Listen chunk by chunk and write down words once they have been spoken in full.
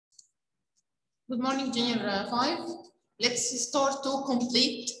Good morning, jr5. Let's start to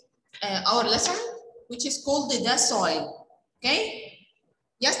complete our lesson, which is called the soil. Okay.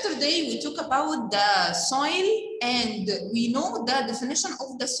 Yesterday we talked about the soil, and we know the definition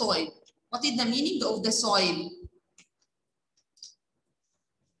of the soil. What is the meaning of the soil?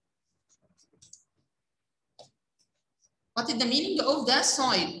 What is the meaning of the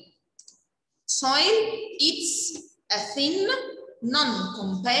soil? Soil, it's a thin,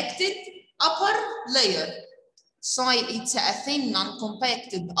 non-compacted upper layer. Soil, it's a thin,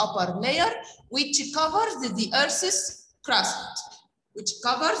 non-compacted upper layer which covers the Earth's crust.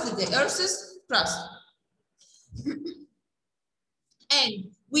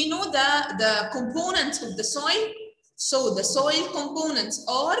 And we know the components of the soil. So the soil components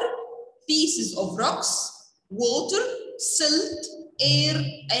are pieces of rocks, water, silt, air,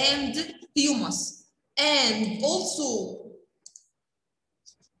 and humus. And also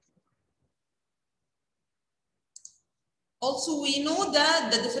we know the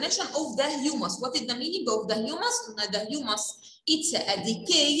definition of the humus. What is the meaning of the humus? The humus, it's a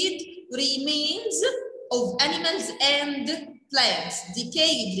decayed remains of animals and plants.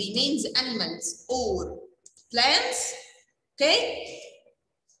 Decayed remains animals or plants, okay?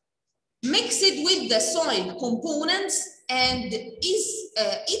 Mixed with the soil components, and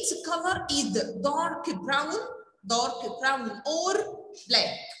its color is dark brown or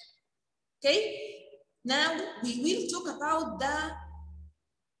black, okay? Now we will talk about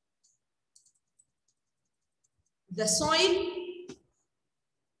the soil.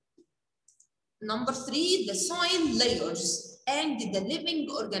 Number 3, the soil layers and the living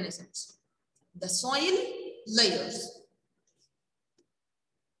organisms. The soil layers.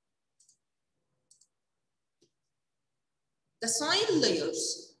 The soil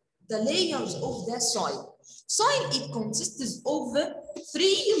layers, the layers of the soil. Soil, it consists of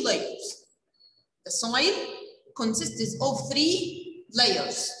 3 layers. The soil consists of 3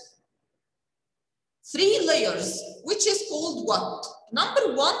 layers. 3 layers, which is called what?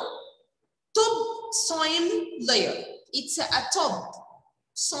 Number 1, top soil layer. It's a top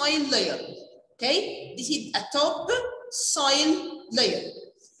soil layer. Okay, this is a top soil layer.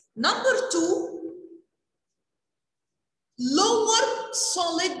 Number 2, lower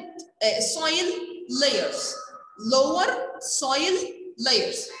solid soil layers. Lower soil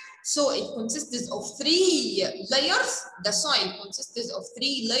layers. So it consists of 3 layers. The soil consists of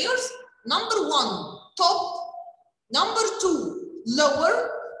 3 layers. Number 1, top. Number 2,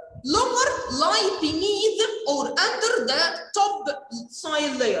 lower. Lower lie beneath or under the top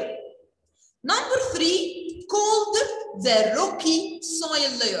soil layer. Number 3, called the rocky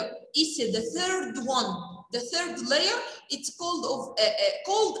soil layer. It's the third one. The third layer, it's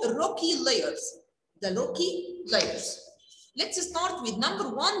called rocky layers. The rocky layers. Let's start with number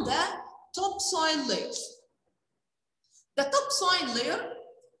 1, the top soil layers. The top soil layer,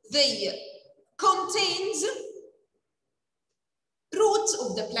 they contains roots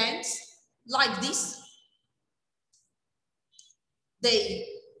of the plants like this. They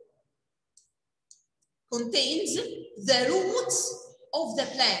contains the roots of the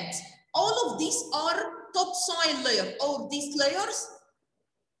plant. All of these are top soil layer, or these layers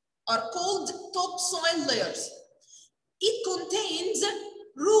are called top soil layers. It contains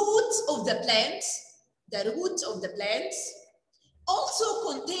roots of the plants, the roots of the plants. Also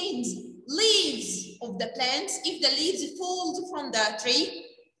contains leaves of the plants, if the leaves fall from the tree,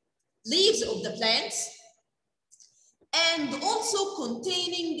 leaves of the plants, and also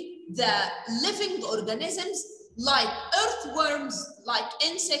containing the living organisms like earthworms, like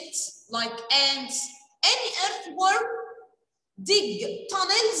insects, like ants. Any earthworm dig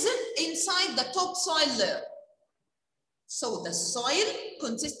tunnels inside the top soil layer. So the soil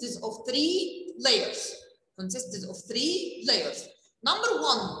consists of 3 layers. Number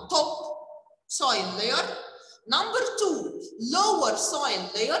 1, top soil layer. Number 2, lower soil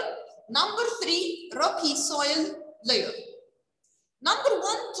layer. Number 3, rocky soil layer. Number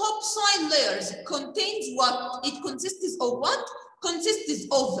 1, top soil layers contains what? It consists of what? Consists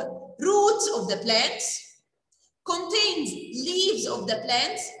of roots of the plants, contains leaves of the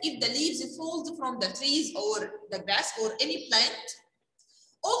plants, if the leaves fall from the trees or the grass or any plant.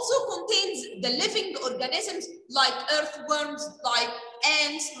 Also contains the living organisms like earthworms, like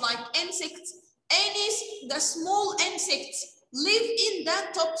ants, like insects. The small insects live in the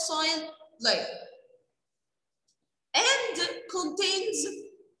top soil layer. And contains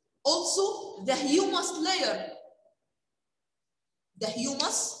also the humus layer. The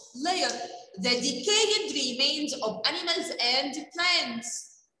humus layer, the decayed remains of animals and plants.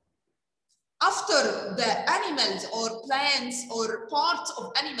 after the animals or plants or parts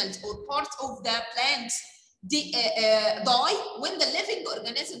of animals or parts of the plants die, when the living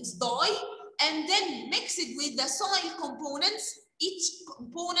organisms die, and then mixed with the soil components, each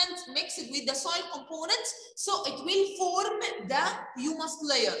component mixed with the soil components, so it will form the humus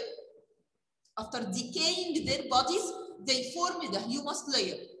layer. After decaying their bodies, they form the humus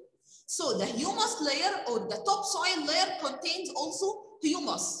layer. So the humus layer or the topsoil layer contains also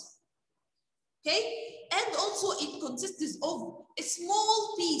humus. Okay, and also it consists of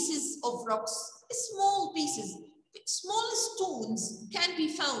small pieces of rocks, small pieces, small stones can be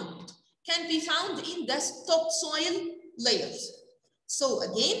found in the topsoil layers. So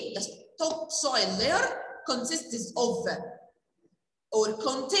again, the topsoil layer consists of or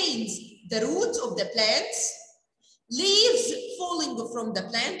contains the roots of the plants, leaves falling from the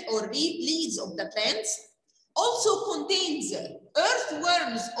plant or leaves of the plants, also contains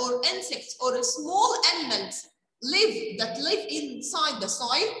earthworms or insects or small animals that live inside the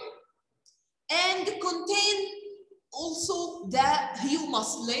soil, and contain also the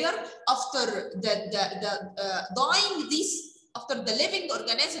humus layer. After dying this, after the living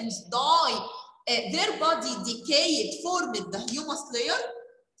organisms die, their body decayed, formed the humus layer,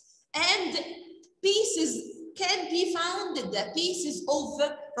 and pieces can be found, the pieces of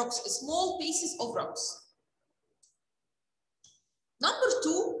rocks, small pieces of rocks. Number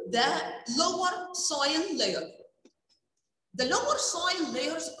two, the lower soil layer. The lower soil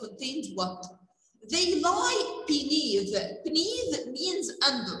layers contains what? They lie beneath. Beneath means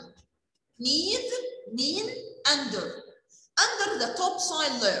under. Beneath means under. Under the top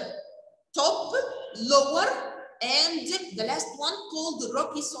soil layer. Top, lower, and the last one called the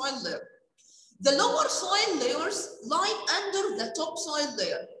rocky soil layer. The lower soil layers lie under the top soil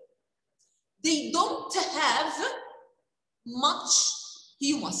layer. They don't have much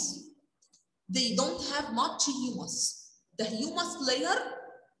humus. They don't have much humus. The humus layer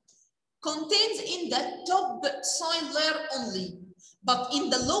contains in the top soil layer only, but in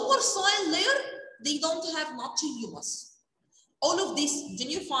the lower soil layer, they don't have much humus. All of this,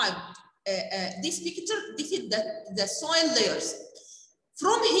 jr5, this picture, this is the soil layers.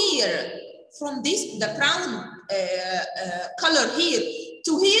 From here, from this, the brown color here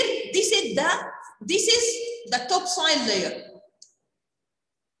to here, this is the top soil layer.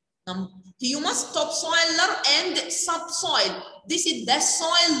 Humus, topsoil layer, and subsoil. This is the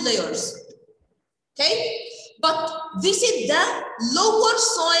soil layers. Okay, but this is the lower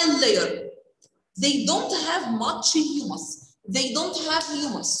soil layer. They don't have much humus. They don't have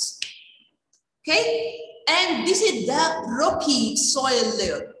humus. Okay, and this is the rocky soil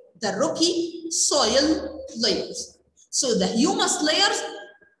layer. The rocky soil layers. So the humus layers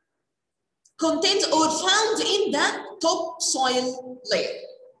contains or found in the top soil layer.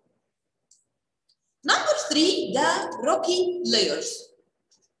 Number three, the rocky layers.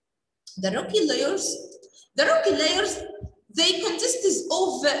 The rocky layers, they consist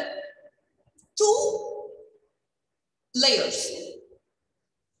of two layers.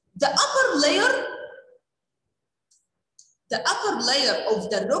 The upper layer of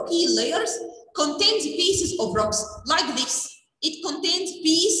the rocky layers contains pieces of rocks like this. It contains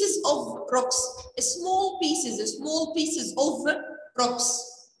pieces of rocks, small pieces of rocks.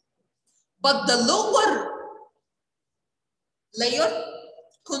 But the lower layer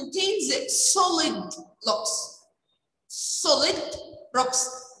contains solid rocks,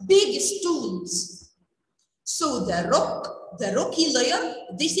 big stones. So the rocky layer,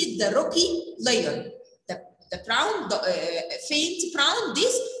 this is the rocky layer. The brown, faint brown,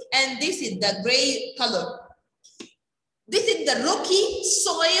 this, and this is the gray color. This is the rocky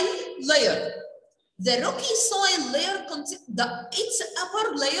soil layer. The rocky soil layer contains its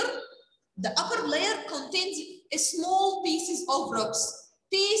upper layer. The upper layer contains small pieces of rocks,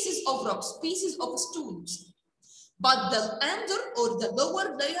 pieces of stones. But the under or the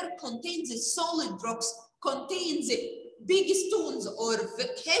lower layer contains solid rocks, contains big stones or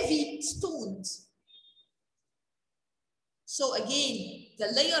heavy stones. So again, the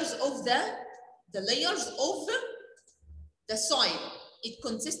layers of the soil, it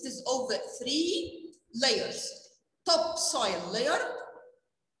consists of three layers: top soil layer,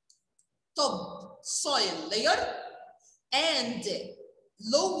 and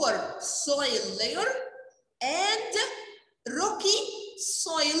lower soil layer, and rocky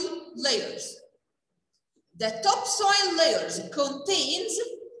soil layers. The top soil layers contains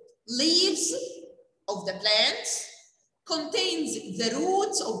leaves of the plants, contains the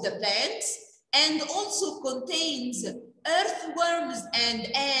roots of the plants, and also contains earthworms and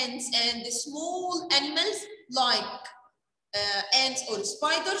ants and small animals like ants or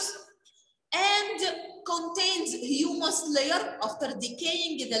spiders. and contains humus layer. After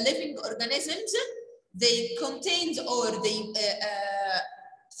decaying the living organisms, they contained or they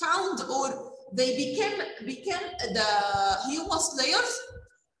found or they became the humus layers,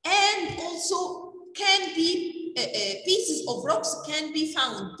 and also can be pieces of rocks can be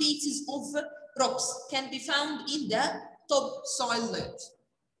found. Pieces of rocks can be found in the topsoil layers.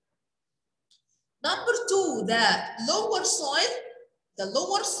 Number two, the lower soil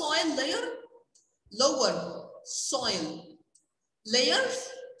layers,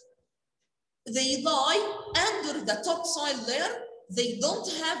 they lie under the topsoil layer. They don't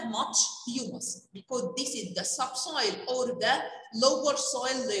have much humus because this is the subsoil or the lower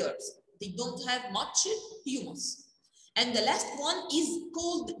soil layers. They don't have much humus. And the last one is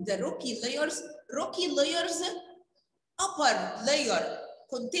called the rocky layers. Rocky layers, upper layer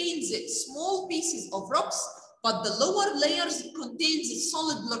contains small pieces of rocks, but the lower layers contains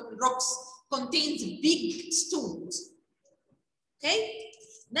solid rocks, contains big stones. Okay?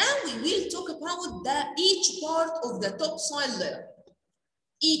 Now we will talk about each part of the topsoil layer.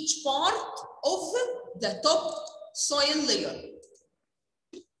 Each part of the topsoil layer.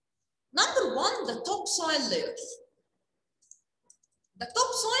 Number one, the topsoil layers. The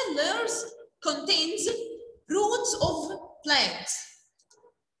topsoil layers contains roots of plants.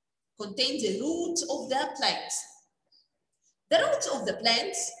 Contains the roots of the plants. The roots of the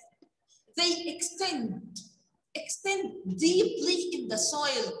plants, they extend deeply in the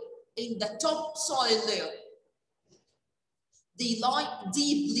soil, in the topsoil layer. They lie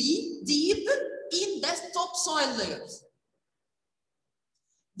deep in the topsoil layers.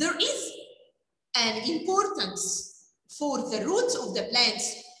 There is an importance for the roots of the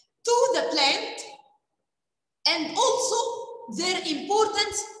plants to the plant, and also their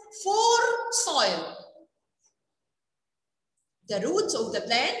importance for soil. The roots of the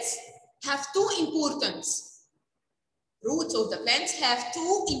plants have two importance. Roots of the plants have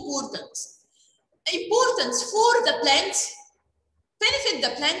two importance. Importance for the plants, benefit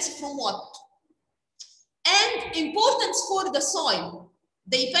the plants from what? And importance for the soil.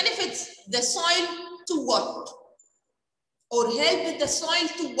 They benefit the soil to what? Or help the soil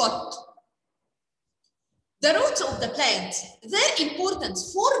to what? The roots of the plants, their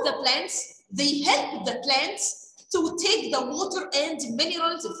importance for the plants, they help the plants to take the water and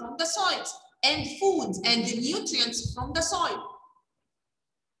minerals from the soil, and food and nutrients from the soil.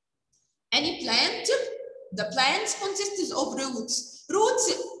 Any plant, the plants consists of roots.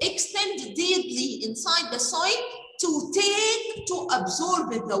 Roots extend deeply inside the soil to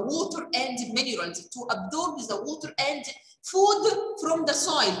absorb the water and minerals, to absorb the water and food from the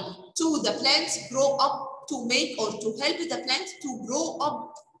soil to the plants grow up, to make or to help the plants to grow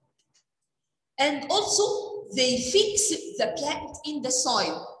up. And also they fix the plant in the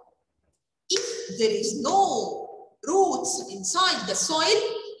soil. If there is no roots inside the soil,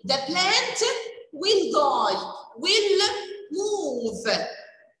 the plant will die, will move.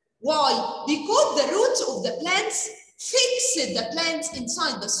 Why? Because the roots of the plants fix the plants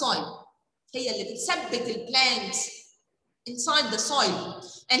inside the soil. هي اللي بتثبت الplants inside the soil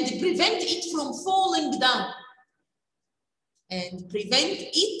and prevent it from falling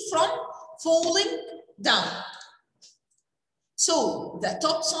down. So the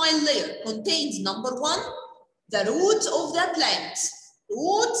topsoil layer contains, number one, the roots of the plants.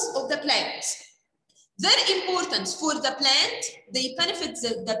 Roots of the plants. Their importance for the plant, they benefit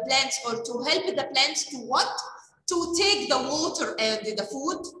the plants or to help the plants to what? To take the water and the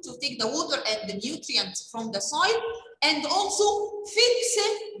food, to take the water and the nutrients from the soil, and also fix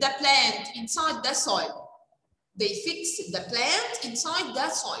the plant inside the soil. They fix the plant inside the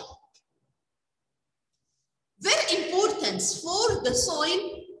soil. Their importance for the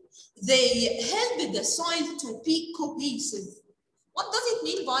soil, they help the soil to be cohesive. What does it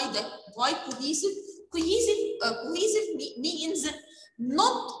mean by cohesive? Cohesive means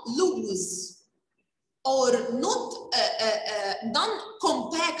not loose or not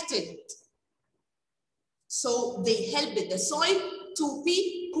non-compacted. So they help the soil to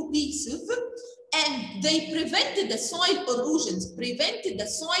be cohesive, and they prevent the soil erosions, prevented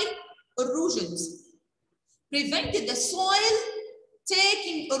the soil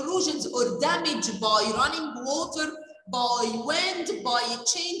taking erosions or damage by running water, by wind, by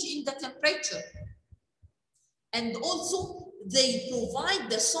change in the temperature. And also they provide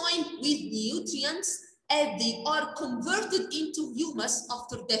the soil with nutrients as they are converted into humus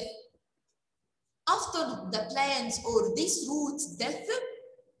after death. After the plants or these roots death,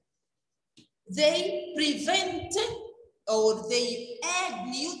 they prevent or they add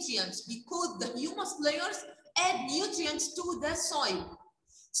nutrients because the humus layers add nutrients to the soil.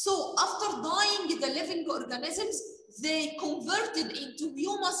 So after dying the living organisms, they converted into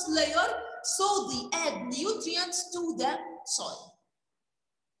humus layer, so they add nutrients to the soil.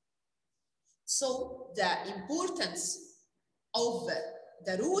 So the importance of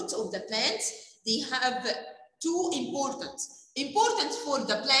the roots of the plants, they have two importance. Importance for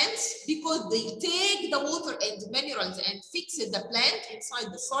the plants because they take the water and minerals and fix the plant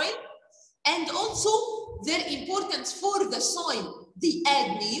inside the soil. And also their importance for the soil. They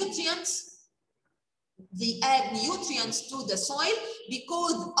add nutrients. They add nutrients to the soil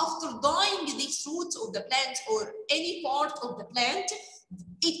because after dying these roots of the plant or any part of the plant,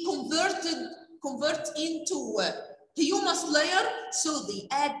 it converts into humus layer, so they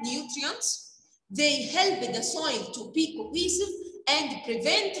add nutrients. They help the soil to be cohesive and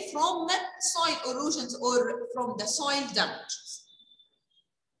prevent from soil erosions or from the soil damages.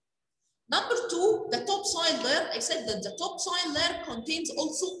 Number two, the topsoil layer. I said that the topsoil layer contains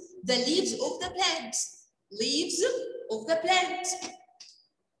also the leaves of the plants. Leaves of the plants.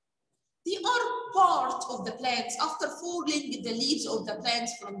 They are part of the plants. After falling the leaves of the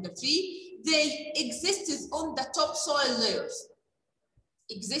plants from the tree, they existed on the topsoil layers.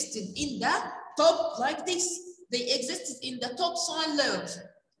 Existed in the top like this. They existed in the topsoil layers.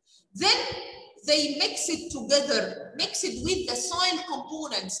 Then they mix it together, mix it with the soil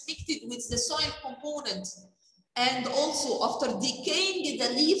components, mix it with the soil components. And also after decaying the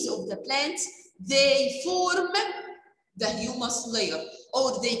leaves of the plants, they form the humus layer,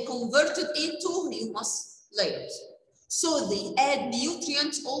 or they convert it into humus layers. So they add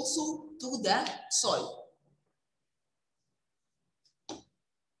nutrients also to the soil.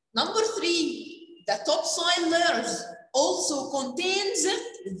 Number three, the topsoil layers also contains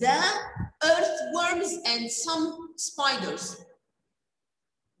the earthworms and some spiders.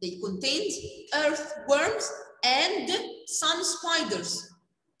 They contain earthworms and some spiders.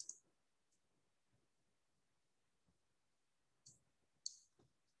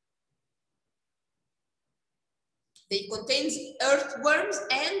 They contain earthworms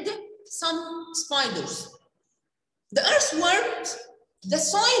and some spiders. The earthworms, the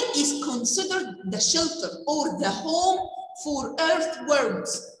soil is considered the shelter or the home for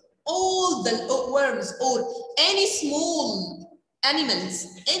earthworms. All the worms or any small animals,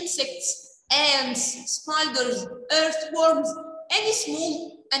 insects, ants, spiders, earthworms, any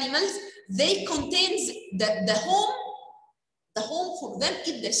small animals, they contain the home. The home for them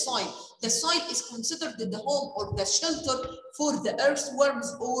is the soil. The soil is considered the home or the shelter for the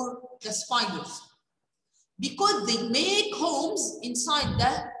earthworms or the spiders, because they make homes inside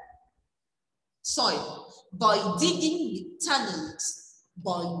the soil by digging tunnels.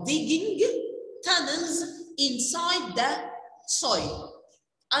 By digging tunnels inside the soil,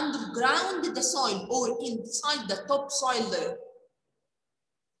 underground the soil or inside the topsoil layer.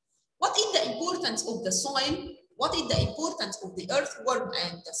 What is the importance of the soil? What is the importance of the earthworm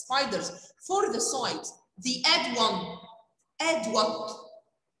and the spiders for the soil? They add one. Add what?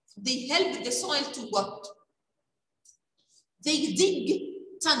 They help the soil to what? They dig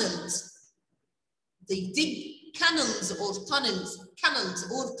tunnels. They dig canals or tunnels.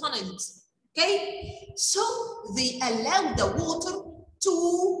 Okay? So they allow the water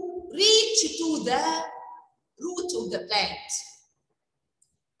to reach to the root of the plant.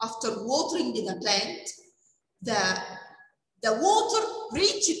 After watering the plant, the water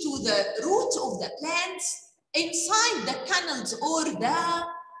reaches to the root of the plants inside the canals or the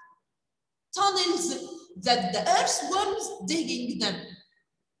tunnels that the earthworms digging them.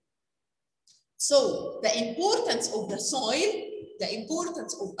 So the importance of the soil, the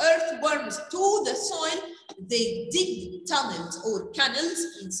importance of earthworms to the soil, they dig tunnels or canals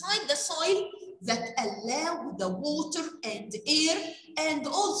inside the soil that allow the water and air and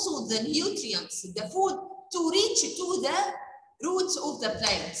also the nutrients, the food, to reach to the roots of the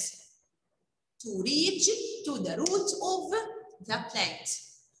plants. To reach to the roots of the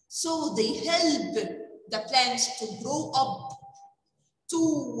plants. So they help the plants to grow up,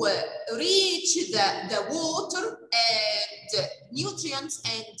 to reach the water and nutrients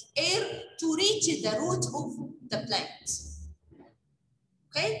and air to reach the root of the plants.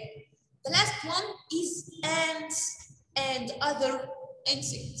 Okay? The last one is ants and other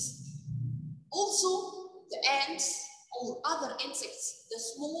insects. Also, the ants or other insects, the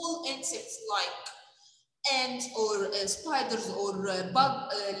small insects like ants or spiders or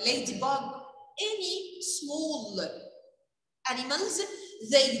ladybug, any small animals,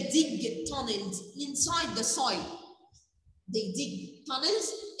 they dig tunnels inside the soil. They dig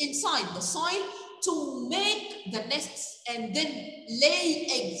tunnels inside the soil to make the nests and then lay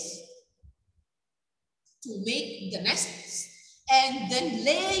eggs. To make the nests and then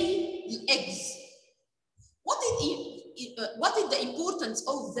lay eggs. What is the importance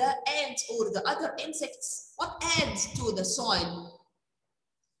of the ants or the other insects? What adds to the soil?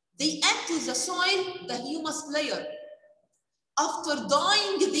 They add to the soil the humus layer. After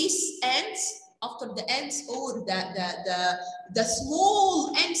dying these ants, after the ants or the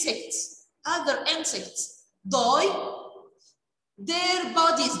small insects, other insects die, their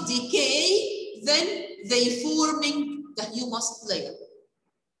bodies decay, then they forming the humus layer.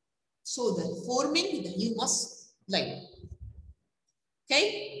 So they're forming the humus layer. Okay,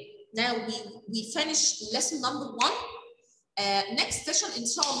 now we finish lesson number 1. Next session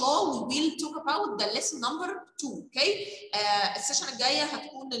inshallah we will talk about the lesson number 2. Okay, السيشن الجايه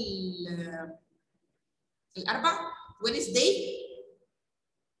هتكون الاربع Wednesday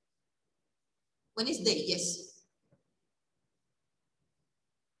yes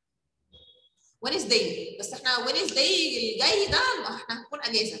Wednesday، بس احنا Wednesday الجاي ده احنا هنكون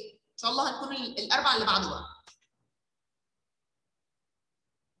اجازه ان شاء الله، هنكون الاربع اللي بعده بقى.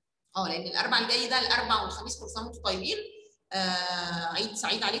 لان الاربع الجاي ده الاربع والخميس كل سنه وانتم طيبين. عيد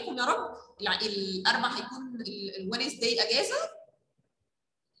سعيد عليكم يا رب. الاربع هيكون الوينزداي اجازه،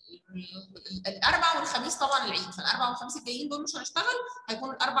 الاربع والخميس طبعا العيد، فالاربع والخميس الجايين دول مش هنشتغل، هيكون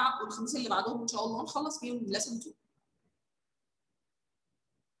الاربع والخميس اللي بعدهم ان شاء الله نخلص فيهم lesson 2.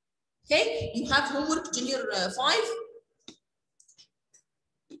 Okay, you have homework junior 5.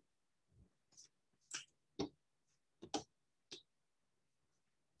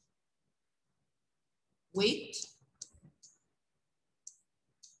 Wait.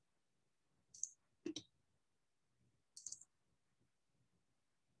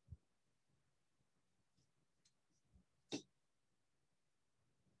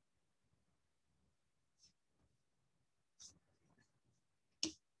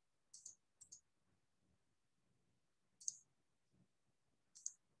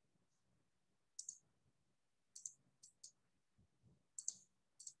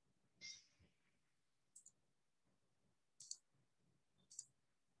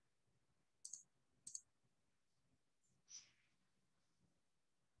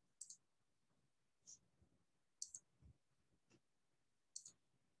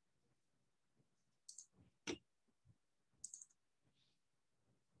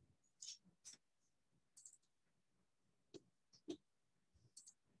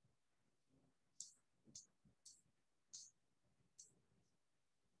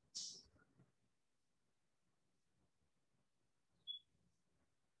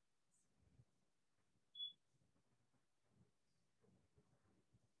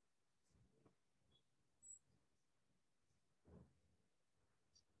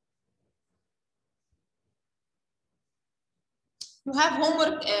 You have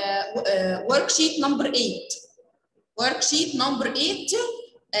homework worksheet number 8. Worksheet number 8,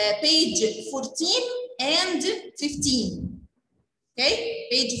 page 14 and 15. Okay,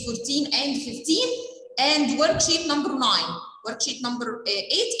 page 14 and 15, and worksheet number 9. Worksheet number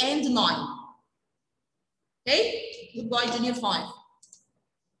 8 and 9. Okay, goodbye, junior 5.